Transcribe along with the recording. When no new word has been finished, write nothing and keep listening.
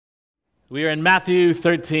We are in Matthew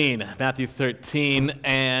 13,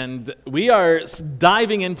 and we are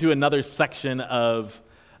diving into another section of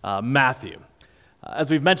Matthew. As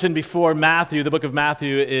we've mentioned before, Matthew, the book of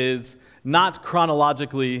Matthew, is not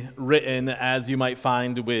chronologically written as you might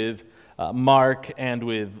find with Mark and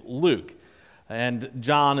with Luke. And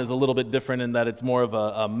John is a little bit different in that it's more of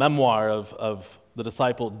a memoir of the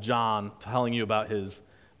disciple John telling you about his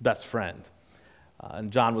best friend.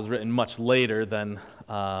 And John was written much later than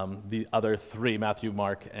the other three, Matthew,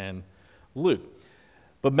 Mark, and Luke.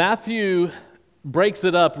 But Matthew breaks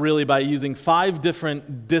it up really by using 5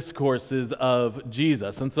 different discourses of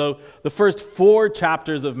Jesus. And so the first 4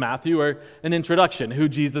 chapters of Matthew are an introduction, who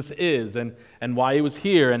Jesus is and why he was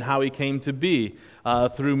here and how he came to be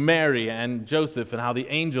through Mary and Joseph and how the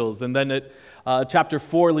angels. And then chapter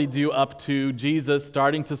 4 leads you up to Jesus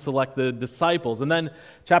starting to select the disciples. And then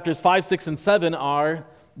chapters 5, 6, and 7 are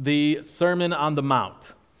the Sermon on the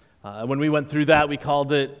Mount. When we went through that, we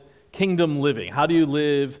called it kingdom living. How do you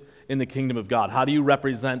live in the kingdom of God? How do you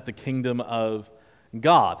represent the kingdom of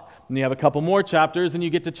God? And you have a couple more chapters, and you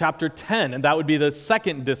get to chapter 10, and that would be the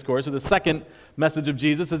second discourse, or the second message of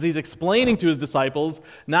Jesus, as he's explaining to his disciples,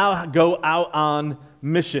 now go out on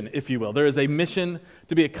mission, if you will. There is a mission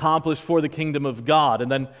to be accomplished for the kingdom of God. And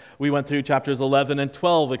then we went through chapters 11 and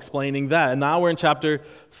 12 explaining that. And now we're in chapter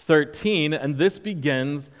 13, and this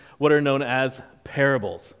begins what are known as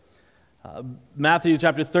parables. Matthew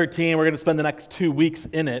chapter 13, we're going to spend the next 2 weeks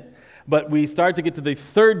in it, but we start to get to the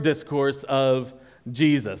third discourse of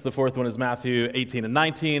Jesus. The fourth one is Matthew 18 and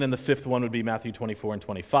 19, and the fifth one would be Matthew 24 and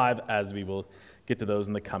 25, as we will get to those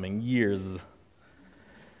in the coming years.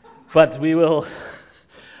 But we will,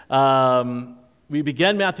 we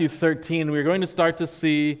began Matthew 13, and we're going to start to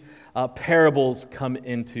see parables come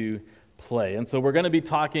into play. And so we're going to be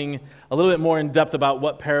talking a little bit more in depth about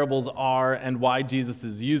what parables are and why Jesus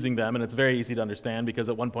is using them. And it's very easy to understand because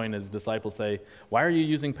at one point his disciples say, "Why are you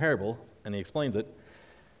using parable?" And he explains it.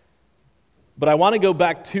 But I want to go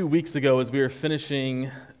back 2 weeks ago as we were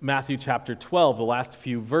finishing Matthew chapter 12, the last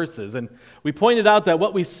few verses. And we pointed out that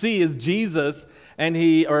what we see is Jesus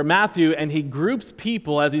Matthew, and he groups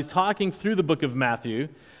people as he's talking through the book of Matthew.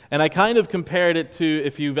 And I kind of compared it to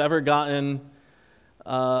if you've ever gotten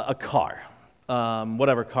a car,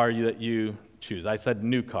 whatever car that you choose. I said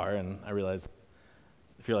new car, and I realized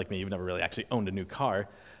if you're like me, you've never really actually owned a new car.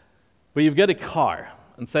 But you've got a car,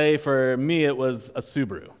 and say for me it was a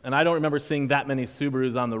Subaru. And I don't remember seeing that many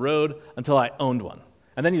Subarus on the road until I owned one.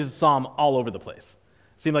 And then you just saw them all over the place.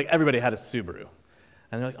 It seemed like everybody had a Subaru.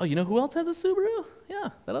 And they're like, "Oh, you know who else has a Subaru? Yeah,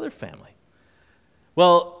 that other family."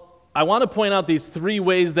 Well, I want to point out these 3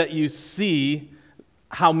 ways that you see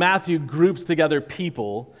how Matthew groups together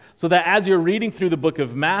people so that as you're reading through the book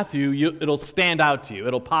of Matthew, it'll stand out to you.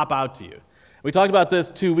 It'll pop out to you. We talked about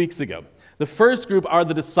this 2 weeks ago. The first group are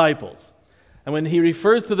the disciples. And when he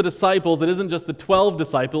refers to the disciples, it isn't just the 12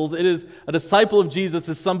 disciples. It is a disciple of Jesus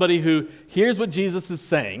is somebody who hears what Jesus is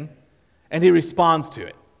saying and he responds to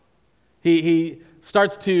it. He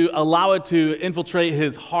starts to allow it to infiltrate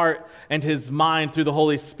his heart and his mind through the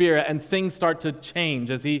Holy Spirit, and things start to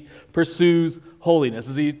change as he pursues holiness,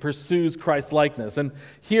 as he pursues Christ-likeness. And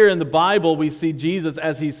here in the Bible, we see Jesus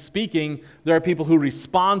as he's speaking. There are people who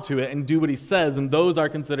respond to it and do what he says, and those are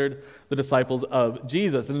considered the disciples of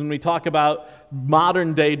Jesus. And when we talk about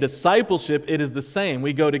modern-day discipleship, it is the same.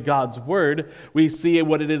 We go to God's Word. We see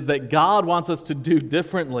what it is that God wants us to do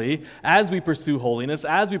differently as we pursue holiness,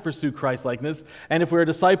 as we pursue Christ-likeness. And if we're a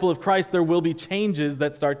disciple of Christ, there will be changes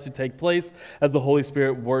that start to take place as the Holy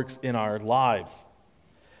Spirit works in our lives.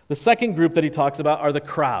 The second group that he talks about are the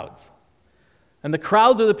crowds. And the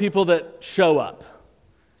crowds are the people that show up.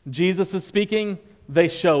 Jesus is speaking, they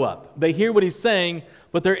show up. They hear what he's saying,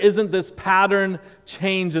 but there isn't this pattern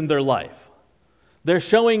change in their life. They're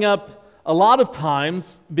showing up a lot of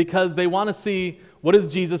times because they want to see, what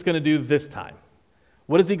is Jesus going to do this time?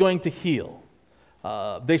 What is he going to heal?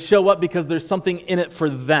 They show up because there's something in it for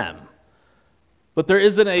them. But there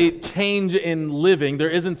isn't a change in living. There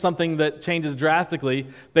isn't something that changes drastically.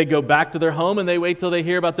 They go back to their home and they wait till they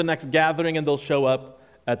hear about the next gathering and they'll show up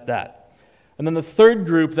at that. And then the third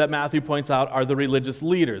group that Matthew points out are the religious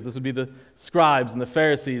leaders. This would be the scribes and the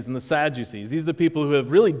Pharisees and the Sadducees. These are the people who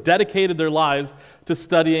have really dedicated their lives to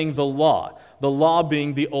studying the law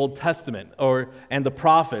being the Old Testament and the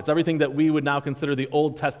prophets, everything that we would now consider the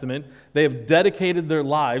Old Testament. They have dedicated their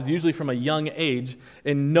lives, usually from a young age,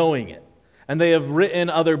 in knowing it. And they have written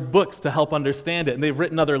other books to help understand it. And they've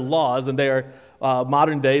written other laws, and they are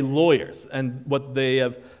modern-day lawyers. And what they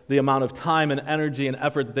have, the amount of time and energy and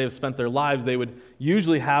effort that they have spent their lives, they would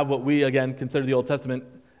usually have what we, again, consider the Old Testament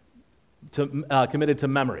committed to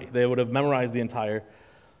memory. They would have memorized the entire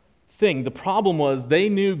thing. The problem was they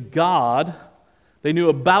knew God, they knew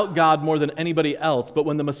about God more than anybody else, but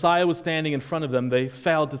when the Messiah was standing in front of them, they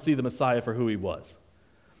failed to see the Messiah for who he was.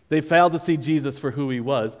 They failed to see Jesus for who he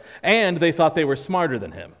was, and they thought they were smarter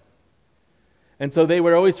than him. And so they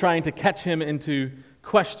were always trying to catch him into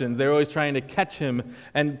questions. They were always trying to catch him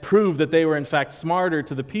and prove that they were in fact smarter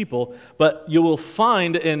to the people. But you will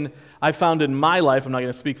find I found in my life, I'm not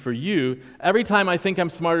going to speak for you, every time I think I'm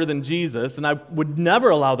smarter than Jesus, and I would never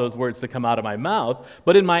allow those words to come out of my mouth,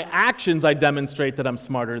 but in my actions I demonstrate that I'm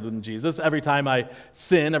smarter than Jesus. Every time I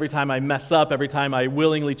sin, every time I mess up, every time I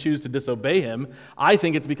willingly choose to disobey him, I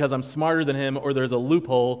think it's because I'm smarter than him or there's a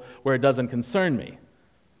loophole where it doesn't concern me.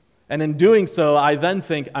 And in doing so, I then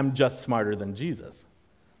think I'm just smarter than Jesus.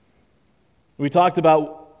 We talked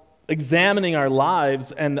about examining our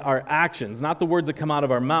lives and our actions, not the words that come out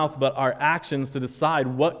of our mouth, but our actions to decide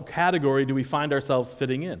what category do we find ourselves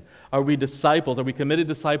fitting in. Are we disciples? Are we committed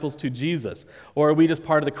disciples to Jesus? Or are we just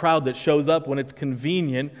part of the crowd that shows up when it's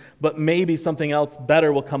convenient, but maybe something else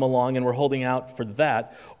better will come along and we're holding out for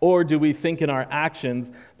that? Or do we think in our actions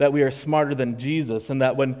that we are smarter than Jesus and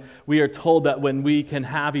that when we are told that when we can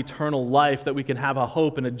have eternal life, that we can have a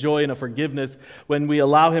hope and a joy and a forgiveness, when we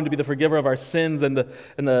allow him to be the forgiver of our sins and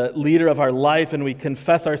the leader of our life, and we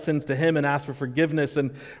confess our sins to him and ask for forgiveness,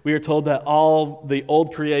 and we are told that all the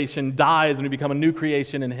old creation dies and we become a new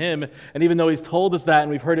creation in him, and even though he's told us that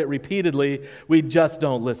and we've heard it repeatedly, we just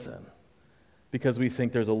don't listen because we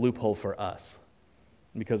think there's a loophole for us,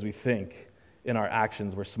 because we think in our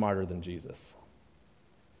actions we're smarter than Jesus.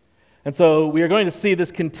 And so we are going to see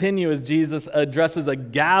this continue as Jesus addresses a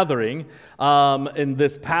gathering in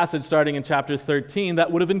this passage starting in chapter 13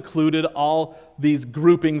 that would have included all these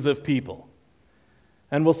groupings of people.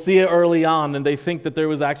 And we'll see it early on, and they think that there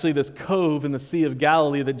was actually this cove in the Sea of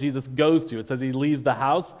Galilee that Jesus goes to. It says he leaves the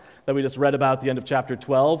house that we just read about at the end of chapter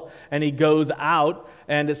 12, and he goes out,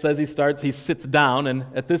 and it says he sits down, and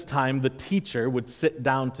at this time the teacher would sit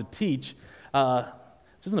down to teach,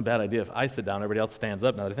 which isn't a bad idea. If I sit down, everybody else stands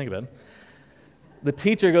up now that I think about it. The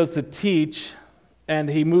teacher goes to teach, and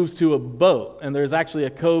he moves to a boat. And there's actually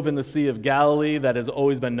a cove in the Sea of Galilee that has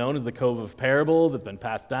always been known as the Cove of Parables. It's been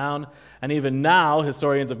passed down. And even now,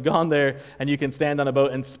 historians have gone there, and you can stand on a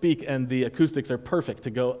boat and speak, and the acoustics are perfect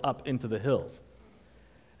to go up into the hills.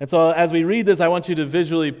 And so as we read this, I want you to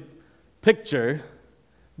visually picture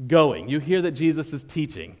going. You hear that Jesus is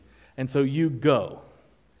teaching, and so you go.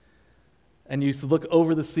 And you look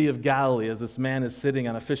over the Sea of Galilee as this man is sitting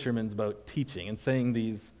on a fisherman's boat teaching and saying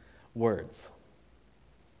these words.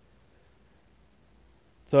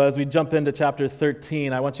 So as we jump into chapter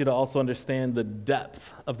 13, I want you to also understand the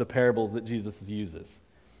depth of the parables that Jesus uses.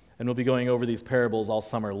 And we'll be going over these parables all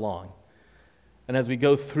summer long. And as we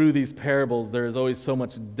go through these parables, there is always so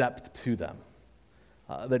much depth to them.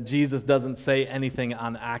 That Jesus doesn't say anything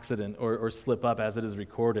on accident or slip up as it is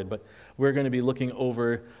recorded, but we're going to be looking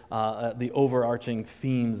over the overarching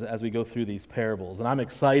themes as we go through these parables. And I'm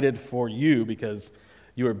excited for you because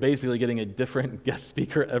you are basically getting a different guest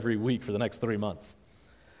speaker every week for the next 3 months.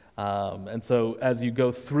 And so as you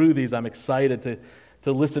go through these, I'm excited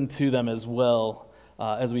to listen to them as well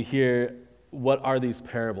as we hear what are these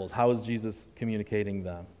parables, how is Jesus communicating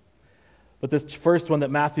them. But this first one that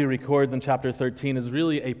Matthew records in chapter 13 is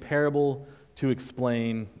really a parable to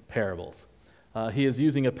explain parables. He is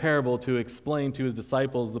using a parable to explain to his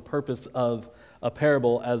disciples the purpose of a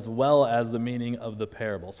parable as well as the meaning of the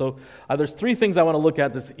parable. So there's 3 things I want to look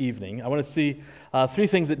at this evening. I want to see 3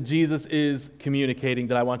 things that Jesus is communicating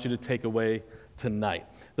that I want you to take away tonight.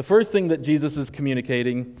 The first thing that Jesus is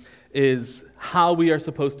communicating is how we are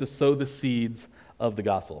supposed to sow the seeds of the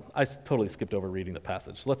gospel. I totally skipped over reading the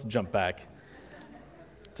passage. So let's jump back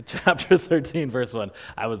to chapter 13, verse 1.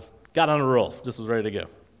 Got on a roll, just was ready to go.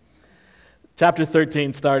 Chapter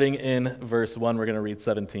 13, starting in verse 1, we're going to read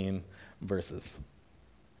 17 verses.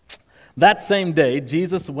 That same day,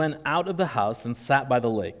 Jesus went out of the house and sat by the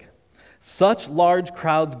lake. Such large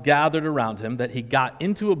crowds gathered around him that he got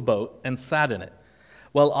into a boat and sat in it,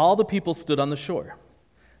 while all the people stood on the shore.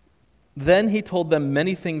 Then he told them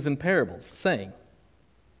many things in parables, saying,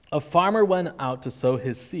 A farmer went out to sow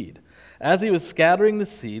his seed. As he was scattering the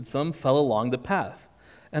seed, some fell along the path,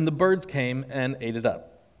 and the birds came and ate it up.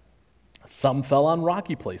 Some fell on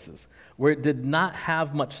rocky places, where it did not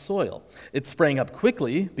have much soil. It sprang up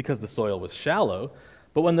quickly because the soil was shallow,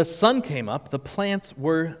 but when the sun came up, the plants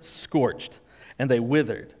were scorched, and they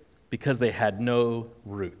withered because they had no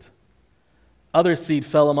root. Other seed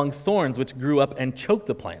fell among thorns, which grew up and choked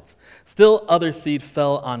the plants. Still other seed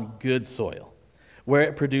fell on good soil, where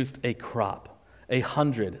it produced a crop,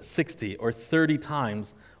 100, 60, or 30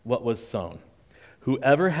 times what was sown.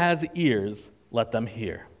 Whoever has ears, let them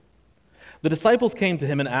hear." The disciples came to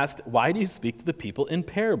him and asked, "Why do you speak to the people in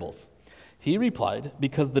parables?" He replied,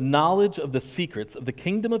 "Because the knowledge of the secrets of the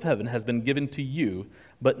kingdom of heaven has been given to you,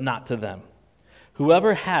 but not to them.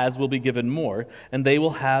 Whoever has will be given more, and they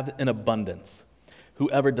will have in abundance.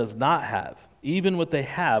 Whoever does not have, even what they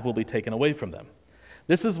have will be taken away from them.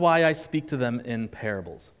 This is why I speak to them in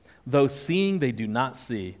parables. Though seeing they do not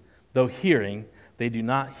see, though hearing they do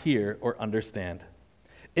not hear or understand.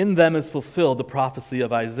 In them is fulfilled the prophecy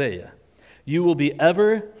of Isaiah. You will be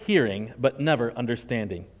ever hearing, but never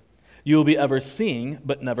understanding. You will be ever seeing,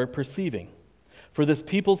 but never perceiving. For this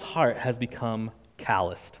people's heart has become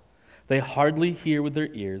calloused. They hardly hear with their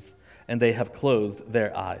ears, and they have closed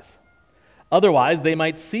their eyes. Otherwise, they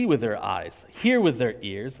might see with their eyes, hear with their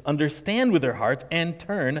ears, understand with their hearts, and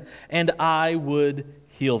turn, and I would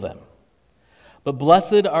heal them. But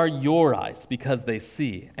blessed are your eyes because they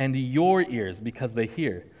see, and your ears because they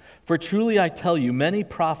hear. For truly I tell you, many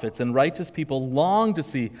prophets and righteous people long to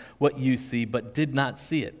see what you see, but did not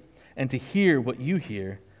see it, and to hear what you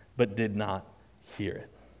hear, but did not hear it."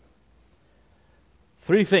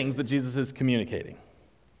 Three things that Jesus is communicating.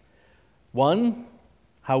 One,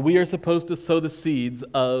 how we are supposed to sow the seeds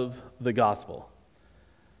of the gospel.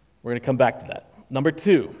 We're going to come back to that. Number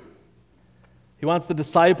two, he wants the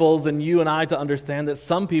disciples and you and I to understand that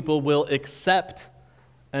some people will accept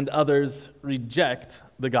and others reject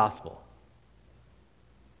the gospel.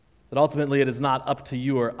 That ultimately it is not up to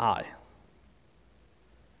you or I.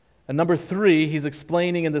 And number three, he's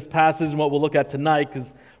explaining in this passage and what we'll look at tonight,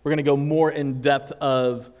 because we're going to go more in depth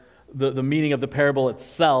of the meaning of the parable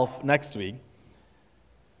itself next week.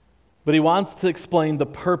 But he wants to explain the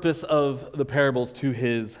purpose of the parables to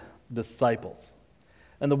his disciples.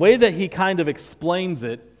 And the way that he kind of explains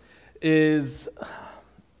it is,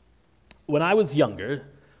 when I was younger,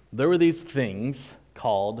 there were these things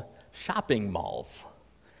called shopping malls.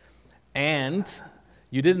 And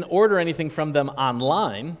you didn't order anything from them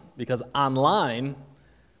online because online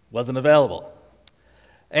wasn't available.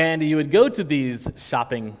 And you would go to these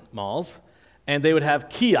shopping malls, and they would have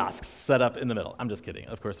kiosks set up in the middle. I'm just kidding.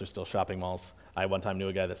 Of course, there's still shopping malls. I one time knew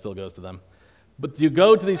a guy that still goes to them. But you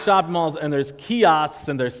go to these shopping malls, and there's kiosks,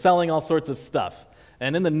 and they're selling all sorts of stuff.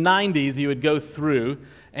 And in the 90s, you would go through,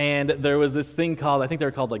 and there was this thing called, I think they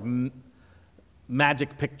were called like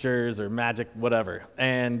Magic Pictures or Magic whatever.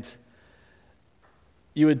 And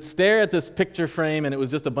you would stare at this picture frame, and it was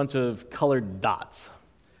just a bunch of colored dots.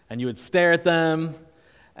 And you would stare at them,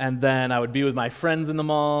 and then I would be with my friends in the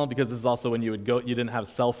mall, because this is also when you would go, you didn't have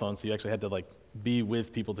cell phones, so you actually had to like be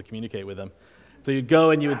with people to communicate with them. So you'd go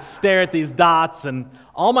and you would stare at these dots, and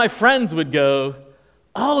all my friends would go,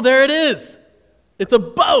 "Oh, there it is. It's a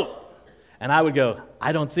boat." And I would go,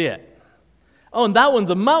 "I don't see it." "Oh, and that one's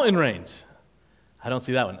a mountain range." "I don't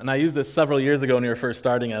see that one." And I used this several years ago when we were first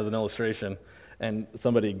starting as an illustration, and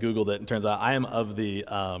somebody Googled it, and it turns out I am of the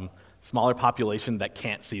smaller population that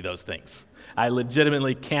can't see those things. I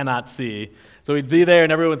legitimately cannot see. So we'd be there,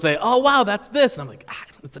 and everyone would say, "Oh, wow, that's this." And I'm like,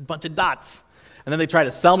 it's a bunch of dots. And then they try to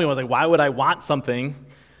sell me. I was like, why would I want something,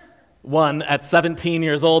 one, at 17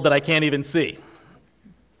 years old that I can't even see?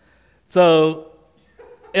 So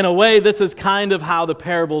in a way, this is kind of how the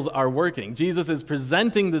parables are working. Jesus is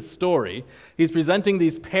presenting this story. He's presenting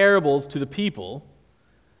these parables to the people,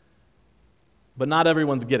 but not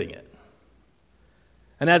everyone's getting it.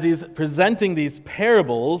 And as he's presenting these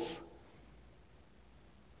parables,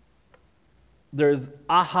 there's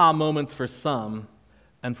aha moments for some,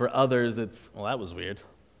 and for others, it's, well, that was weird.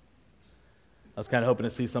 I was kind of hoping to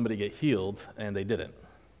see somebody get healed, and they didn't.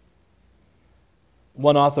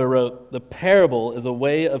 One author wrote, "The parable is a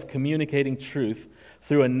way of communicating truth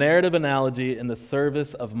through a narrative analogy in the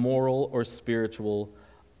service of moral or spiritual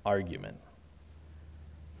argument."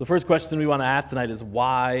 The first question we want to ask tonight is,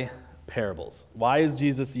 why parables? Why is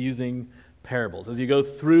Jesus using parables? As you go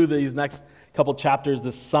through these next couple chapters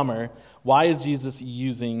this summer, why is Jesus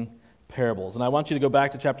using parables? And I want you to go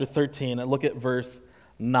back to chapter 13 and look at verse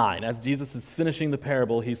 9. As Jesus is finishing the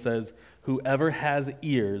parable, he says, "Whoever has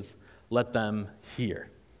ears, let them hear."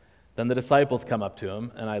 Then the disciples come up to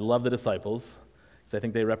him, and I love the disciples because I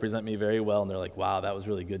think they represent me very well, and they're like, "Wow, that was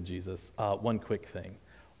really good, Jesus. One quick thing.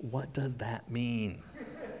 What does that mean?"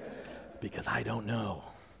 Because I don't know.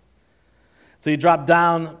 So you drop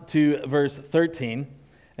down to verse 13,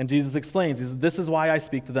 and Jesus explains, he says, "This is why I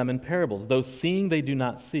speak to them in parables. Though seeing they do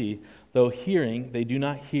not see, though hearing they do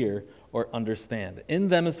not hear or understand. In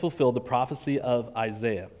them is fulfilled the prophecy of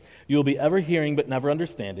Isaiah. You will be ever hearing but never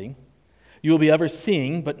understanding. You will be ever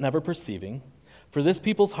seeing but never perceiving. For this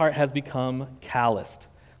people's heart has become calloused.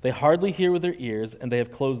 They hardly hear with their ears, and they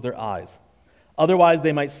have closed their eyes. Otherwise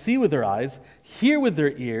they might see with their eyes, hear with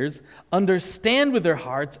their ears, understand with their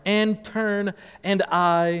hearts, and turn, and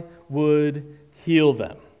I would heal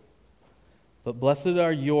them. But blessed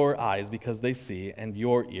are your eyes because they see, and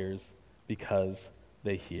your ears because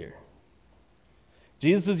they hear.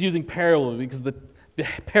 Jesus is using parables because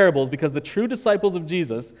the true disciples of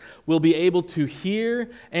Jesus will be able to hear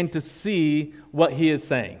and to see what he is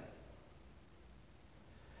saying.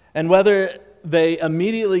 And whether they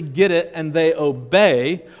immediately get it and they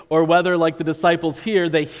obey, or whether, like the disciples here,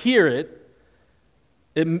 they hear it,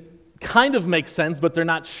 it kind of makes sense, but they're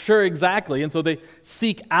not sure exactly, and so they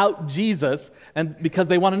seek out Jesus, and because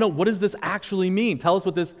they want to know, what does this actually mean? Tell us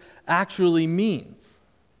what this actually means.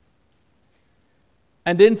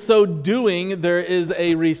 And in so doing, there is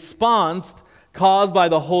a response caused by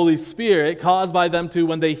the Holy Spirit, caused by them to,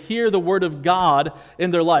 when they hear the Word of God in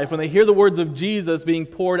their life, when they hear the words of Jesus being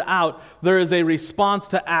poured out, there is a response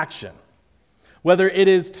to action. Whether it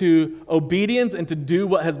is to obedience and to do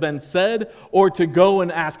what has been said, or to go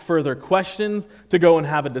and ask further questions, to go and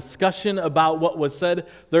have a discussion about what was said,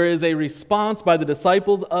 there is a response by the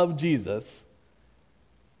disciples of Jesus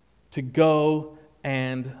to go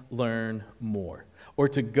and learn more, or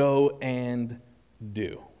to go and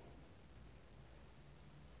do.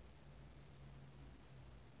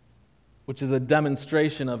 Which is a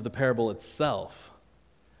demonstration of the parable itself,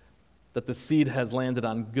 that the seed has landed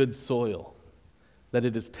on good soil, that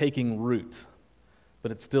it is taking root,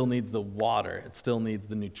 but it still needs the water, it still needs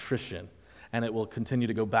the nutrition, and it will continue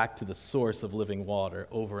to go back to the source of living water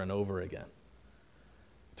over and over again,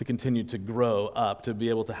 to continue to grow up, to be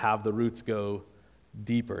able to have the roots go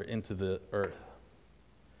deeper into the earth.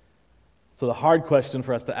 So the hard question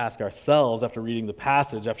for us to ask ourselves after reading the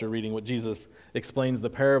passage, after reading what Jesus explains the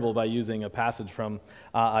parable by using a passage from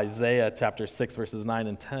Isaiah chapter 6, verses 9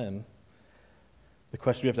 and 10, the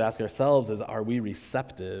question we have to ask ourselves is, are we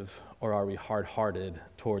receptive or are we hard-hearted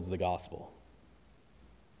towards the gospel?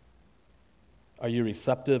 Are you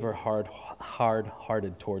receptive or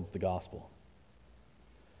hard-hearted towards the gospel?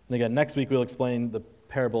 And again, next week we'll explain the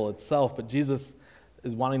parable itself, but Jesus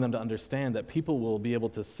is wanting them to understand that people will be able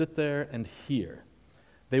to sit there and hear.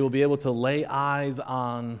 They will be able to lay eyes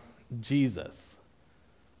on Jesus,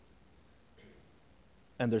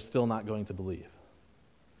 and they're still not going to believe.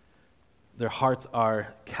 Their hearts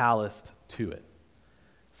are calloused to it.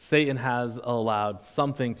 Satan has allowed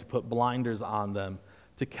something to put blinders on them,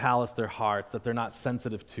 to callous their hearts, that they're not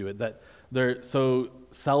sensitive to it, that they're so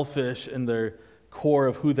selfish in their core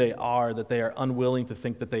of who they are, that they are unwilling to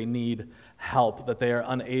think that they need help, that they are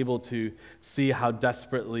unable to see how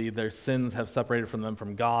desperately their sins have separated from them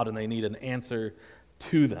from God, and they need an answer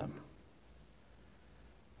to them.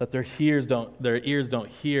 That their ears don't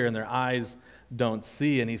hear and their eyes don't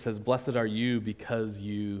see, and he says, blessed are you because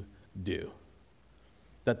you do.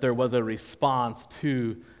 That there was a response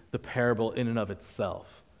to the parable in and of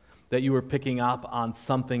itself. That you were picking up on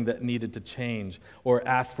something that needed to change, or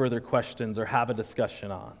ask further questions, or have a discussion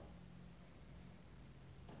on.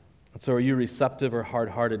 And so are you receptive or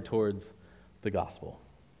hard-hearted towards the gospel?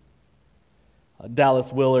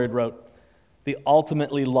 Dallas Willard wrote, the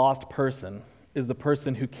ultimately lost person is the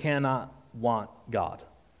person who cannot want God,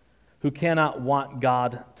 who cannot want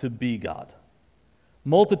God to be God.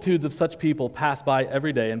 Multitudes of such people pass by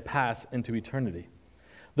every day and pass into eternity.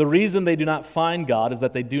 The reason they do not find God is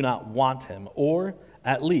that they do not want him, or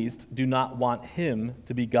at least do not want him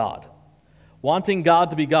to be God. Wanting God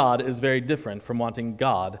to be God is very different from wanting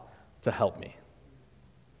God to help me.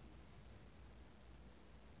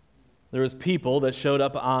 There was people that showed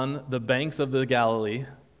up on the banks of the Galilee,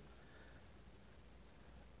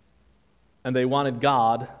 and they wanted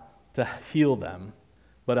God to heal them,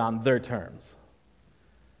 but on their terms.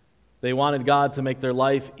 They wanted God to make their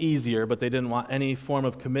life easier, but they didn't want any form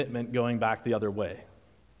of commitment going back the other way.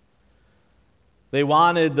 They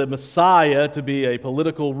wanted the Messiah to be a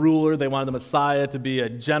political ruler. They wanted the Messiah to be a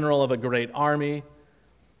general of a great army.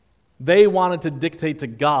 They wanted to dictate to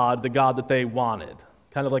God the God that they wanted.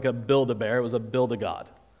 Kind of like a Build-A-Bear. It was a Build-A-God.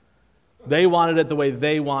 They wanted it the way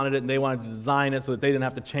they wanted it, and they wanted to design it so that they didn't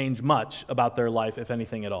have to change much about their life, if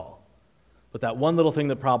anything at all. But that one little thing,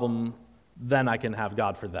 the problem, then I can have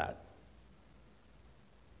God for that.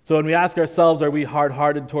 So when we ask ourselves, are we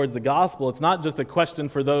hard-hearted towards the gospel, it's not just a question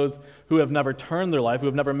for those who have never turned their life, who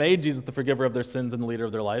have never made Jesus the forgiver of their sins and the leader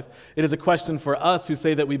of their life. It is a question for us who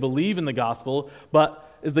say that we believe in the gospel,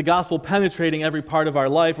 but is the gospel penetrating every part of our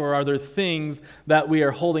life, or are there things that we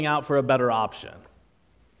are holding out for a better option?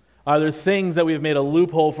 Are there things that we have made a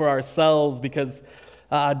loophole for ourselves because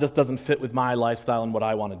just doesn't fit with my lifestyle and what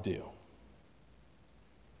I want to do.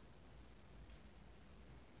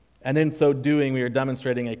 And in so doing, we are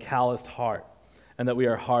demonstrating a calloused heart and that we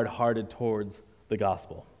are hard-hearted towards the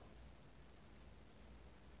gospel.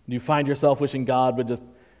 Do you find yourself wishing God would just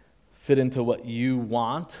fit into what you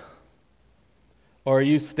want? Or are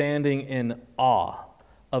you standing in awe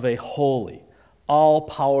of a holy,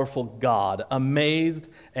 all-powerful God, amazed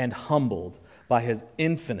and humbled by his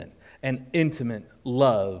infinite and intimate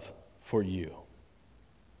love for you?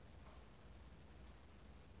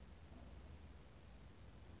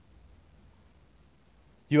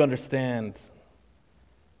 You understand,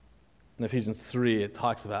 in Ephesians 3, it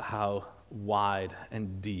talks about how wide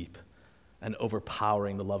and deep and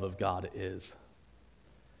overpowering the love of God is.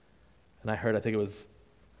 And I think it was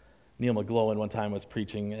Neil McGlowan one time was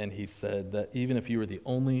preaching, and he said that even if you were the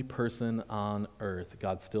only person on earth,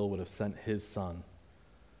 God still would have sent his son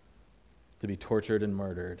to be tortured and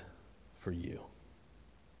murdered for you.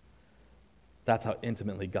 That's how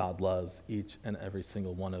intimately God loves each and every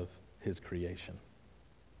single one of his creation.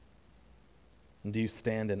 And do you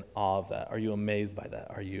stand in awe of that? Are you amazed by that?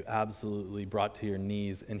 Are you absolutely brought to your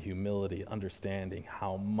knees in humility, understanding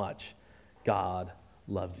how much God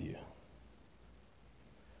loves you?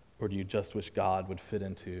 Or do you just wish God would fit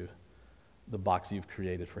into the box you've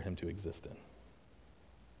created for him to exist in?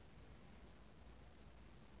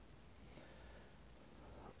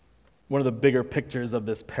 One of the bigger pictures of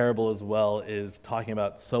this parable as well is talking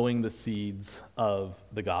about sowing the seeds of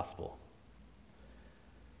the gospel.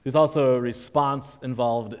 There's also a response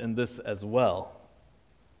involved in this as well.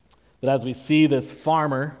 That as we see this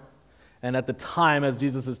farmer, and at the time as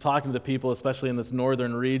Jesus is talking to the people, especially in this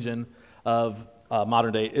northern region of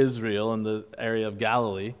modern-day Israel in the area of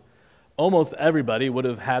Galilee, almost everybody would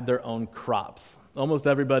have had their own crops. Almost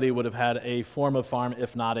everybody would have had a form of farm,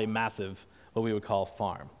 if not a massive, what we would call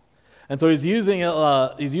farm. And so he's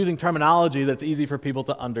using terminology that's easy for people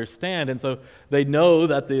to understand. And so they know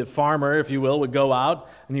that the farmer, if you will, would go out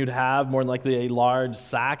and you'd have more than likely a large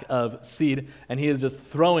sack of seed, and he is just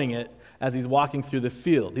throwing it as he's walking through the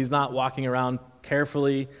field. He's not walking around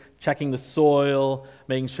carefully, checking the soil,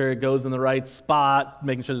 making sure it goes in the right spot,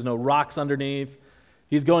 making sure there's no rocks underneath.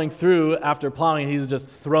 He's going through after plowing, he's just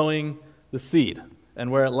throwing the seed.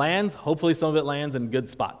 And where it lands, hopefully some of it lands in good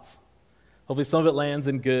spots. Hopefully some of it lands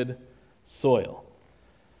in good soil.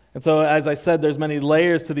 And so, as I said, there's many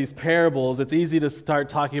layers to these parables. It's easy to start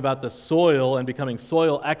talking about the soil and becoming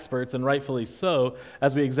soil experts, and rightfully so,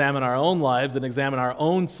 as we examine our own lives and examine our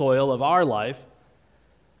own soil of our life.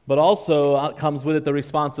 But also comes with it the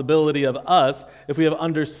responsibility of us, if we have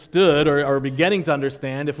understood or are beginning to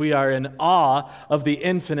understand, if we are in awe of the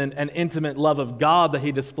infinite and intimate love of God that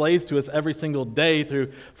he displays to us every single day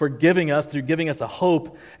through forgiving us, through giving us a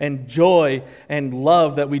hope and joy and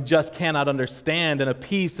love that we just cannot understand, and a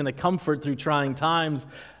peace and a comfort through trying times.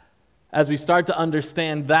 As we start to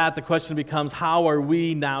understand that, the question becomes, how are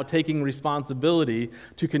we now taking responsibility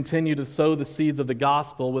to continue to sow the seeds of the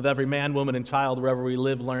gospel with every man, woman, and child wherever we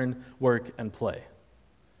live, learn, work, and play?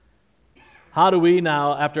 How do we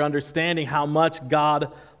now, after understanding how much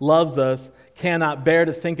God loves us, cannot bear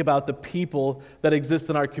to think about the people that exist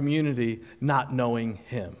in our community not knowing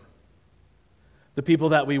him? The people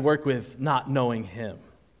that we work with not knowing him.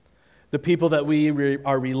 The people that we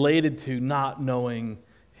are related to not knowing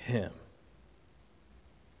him.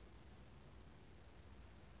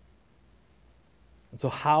 And so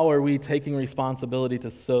how are we taking responsibility to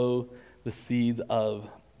sow the seeds of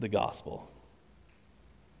the gospel?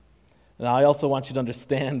 Now, I also want you to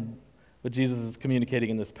understand what Jesus is communicating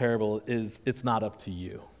in this parable is it's not up to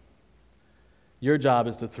you. Your job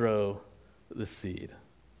is to throw the seed.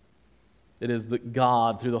 It is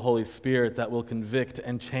God, through the Holy Spirit, that will convict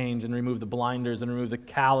and change and remove the blinders and remove the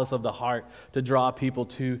callous of the heart to draw people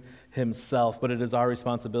to himself. But it is our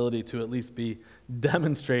responsibility to at least be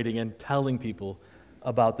demonstrating and telling people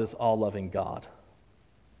about this all-loving God.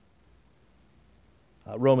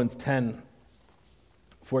 Romans 10,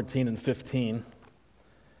 14 and 15.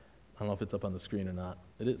 I don't know if it's up on the screen or not.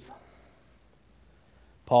 It is.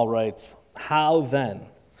 Paul writes, "How then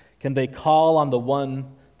can they call on the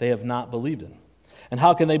one they have not believed in? And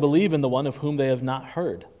how can they believe in the one of whom they have not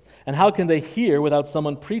heard? And how can they hear without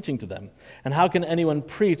someone preaching to them? And how can anyone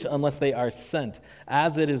preach unless they are sent?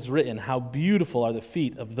 As it is written, how beautiful are the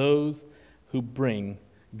feet of those who bring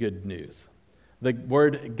good news." The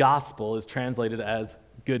word gospel is translated as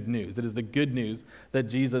good news. It is the good news that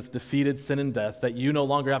Jesus defeated sin and death, that you no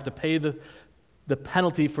longer have to pay the the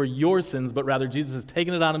penalty for your sins, but rather Jesus has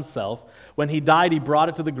taken it on himself. When he died, he brought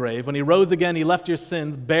it to the grave. When he rose again, he left your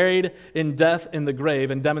sins buried in death in the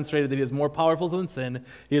grave and demonstrated that he is more powerful than sin.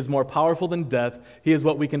 He is more powerful than death. He is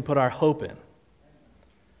what we can put our hope in.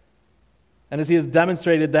 And as he has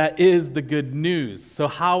demonstrated, that is the good news. So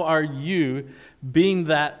how are you being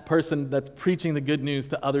that person that's preaching the good news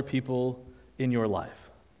to other people in your life?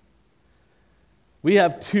 We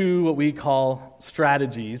have two what we call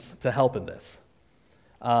strategies to help in this.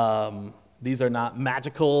 These are not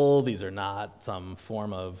magical. These are not some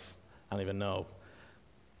form of, I don't even know,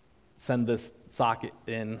 send this sock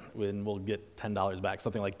in and we'll get $10 back,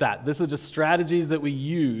 something like that. This is just strategies that we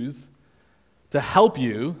use to help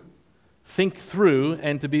you think through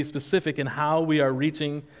and to be specific in how we are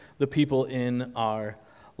reaching the people in our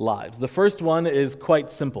lives. The first one is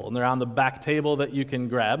quite simple, and they're on the back table that you can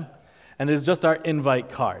grab. And it is just our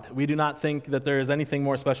invite card. We do not think that there is anything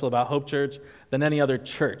more special about Hope Church than any other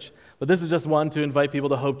church. But this is just one to invite people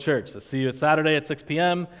to Hope Church. So see you Saturday at 6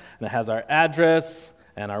 p.m. And it has our address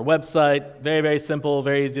and our website. Very, very simple,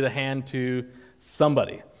 very easy to hand to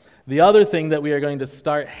somebody. The other thing that we are going to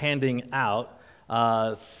start handing out,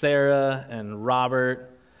 Sarah and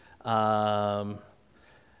Robert and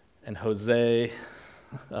Jose,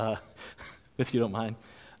 if you don't mind.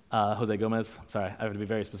 Jose Gomez, sorry, I have to be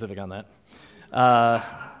very specific on that.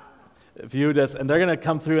 And they're going to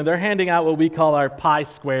come through and they're handing out what we call our pi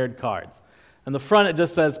squared cards. On the front it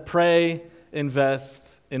just says pray,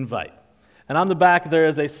 invest, invite. And on the back there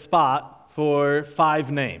is a spot for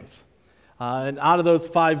 5 names. And out of those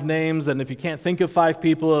 5 names, and if you can't think of 5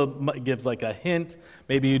 people, it gives like a hint.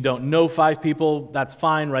 Maybe you don't know 5 people, that's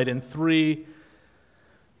fine, write in 3.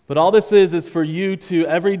 But all this is for you to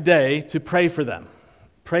every day to pray for them.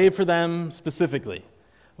 Pray for them specifically.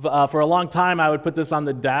 For a long time, I would put this on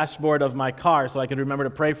the dashboard of my car so I could remember to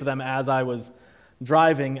pray for them as I was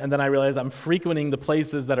driving, and then I realized I'm frequenting the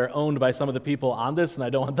places that are owned by some of the people on this, and I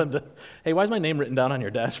don't want them to, hey, why is my name written down on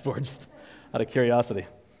your dashboard? Just out of curiosity.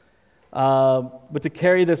 But to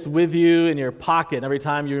carry this with you in your pocket, and every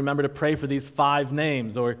time you remember to pray for these 5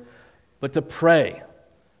 names, but to pray,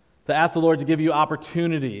 to ask the Lord to give you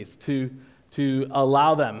opportunities to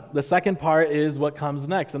allow them. The second part is what comes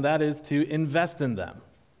next, and that is to invest in them.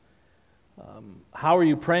 How are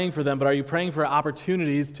you praying for them? But are you praying for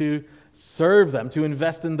opportunities to serve them, to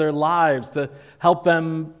invest in their lives, to help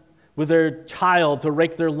them with their child, to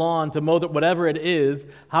rake their lawn, to mow whatever it is?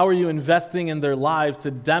 How are you investing in their lives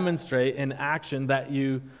to demonstrate in action that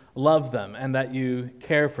you love them and that you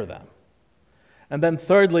care for them? And then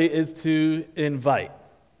thirdly is to invite.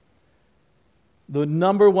 The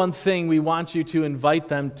number one thing we want you to invite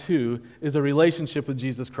them to is a relationship with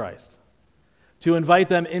Jesus Christ. To invite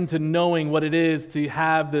them into knowing what it is to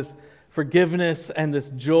have this forgiveness and this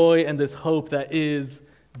joy and this hope that is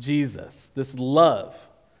Jesus, this love.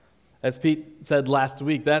 As Pete said last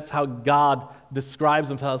week, that's how God describes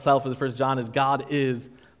himself as 1 John, is God is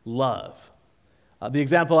love. The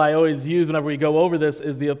example I always use whenever we go over this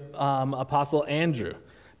is the Apostle Andrew.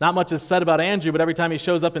 Not much is said about Andrew, but every time he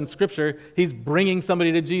shows up in Scripture, he's bringing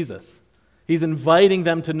somebody to Jesus. He's inviting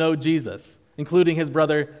them to know Jesus, including his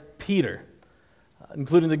brother Peter,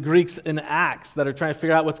 including the Greeks in Acts that are trying to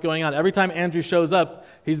figure out what's going on. Every time Andrew shows up,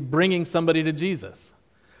 he's bringing somebody to Jesus.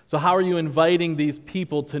 So how are you inviting these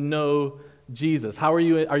people to know Jesus? Are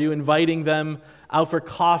you inviting them out for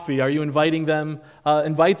coffee? Are you inviting them,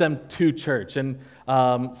 invite them to church? And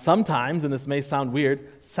sometimes, and this may sound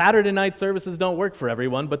weird, Saturday night services don't work for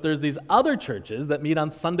everyone, but there's these other churches that meet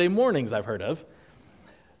on Sunday mornings I've heard of.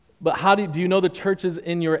 But how do you know the churches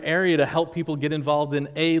in your area to help people get involved in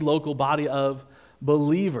a local body of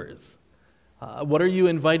believers? What are you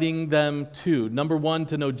inviting them to? Number one,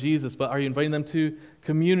 to know Jesus, but are you inviting them to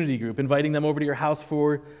community group, inviting them over to your house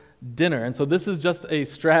for dinner? And so this is just a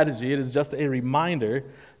strategy. It is just a reminder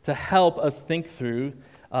to help us think through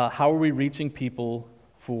how are we reaching people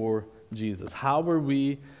for Jesus? How are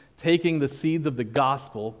we taking the seeds of the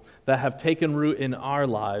gospel that have taken root in our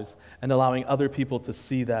lives and allowing other people to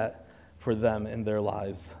see that for them in their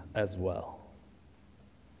lives as well?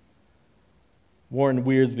 Warren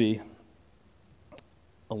Wiersbe,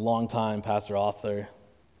 a longtime pastor author,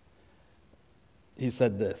 he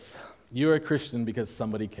said this: "You're a Christian because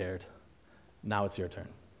somebody cared. Now it's your turn."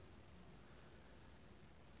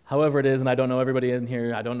 However it is, and I don't know everybody in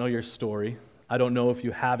here, I don't know your story, I don't know if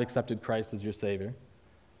you have accepted Christ as your Savior,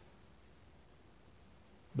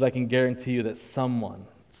 but I can guarantee you that someone,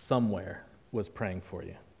 somewhere, was praying for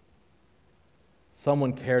you.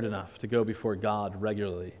 Someone cared enough to go before God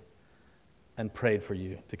regularly and prayed for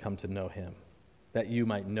you to come to know Him, that you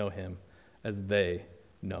might know Him as they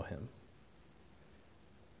know Him.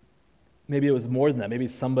 Maybe it was more than that. Maybe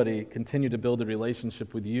somebody continued to build a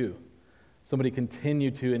relationship with you. Somebody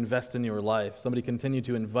continued to invest in your life. Somebody continued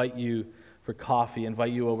to invite you for coffee,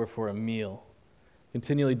 invite you over for a meal.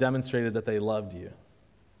 Continually demonstrated that they loved you.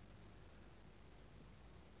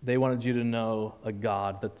 They wanted you to know a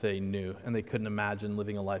God that they knew, and they couldn't imagine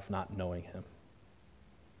living a life not knowing him.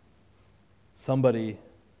 Somebody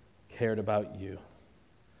cared about you.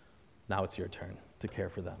 Now it's your turn to care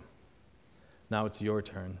for them. Now it's your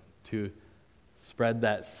turn to spread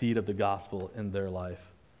that seed of the gospel in their life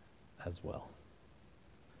as well.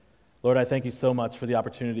 Lord, I thank you so much for the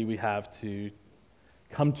opportunity we have to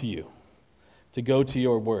come to you, to go to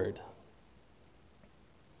your word.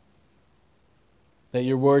 That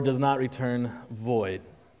your word does not return void.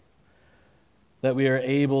 That we are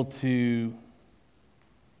able to,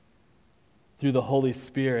 through the Holy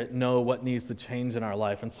Spirit, know what needs to change in our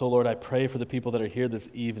life. And so, Lord, I pray for the people that are here this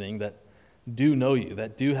evening that do know you,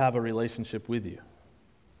 that do have a relationship with you.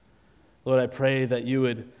 Lord, I pray that you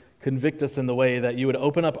would convict us in the way, that you would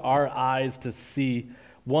open up our eyes to see,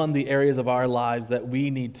 one, the areas of our lives that we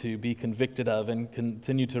need to be convicted of and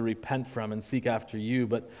continue to repent from and seek after you,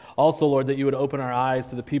 but also, Lord, that you would open our eyes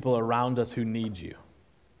to the people around us who need you.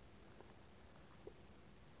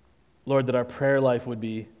 Lord, that our prayer life would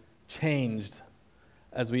be changed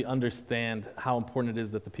as we understand how important it is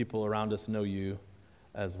that the people around us know you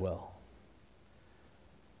as well.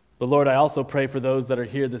 But Lord, I also pray for those that are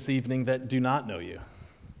here this evening that do not know you.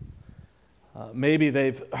 Maybe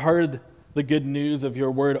they've heard the good news of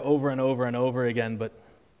your word over and over and over again, but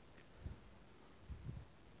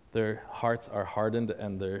their hearts are hardened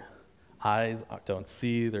and their eyes don't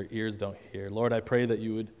see, their ears don't hear. Lord, I pray that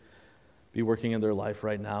you would be working in their life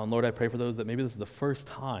right now. And Lord, I pray for those that maybe this is the first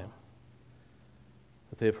time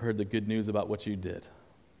that they've heard the good news about what you did.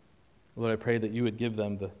 Lord, I pray that you would give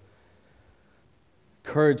them the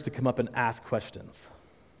courage to come up and ask questions.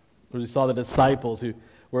 Lord, we saw the disciples who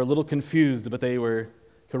were a little confused, but they were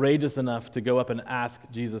courageous enough to go up and ask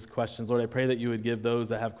Jesus questions. Lord, I pray that you would give those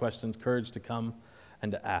that have questions courage to come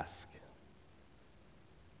and to ask,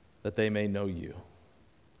 that they may know you,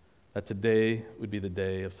 that today would be the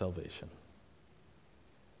day of salvation.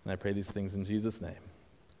 And I pray these things in Jesus' name.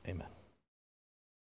 Amen.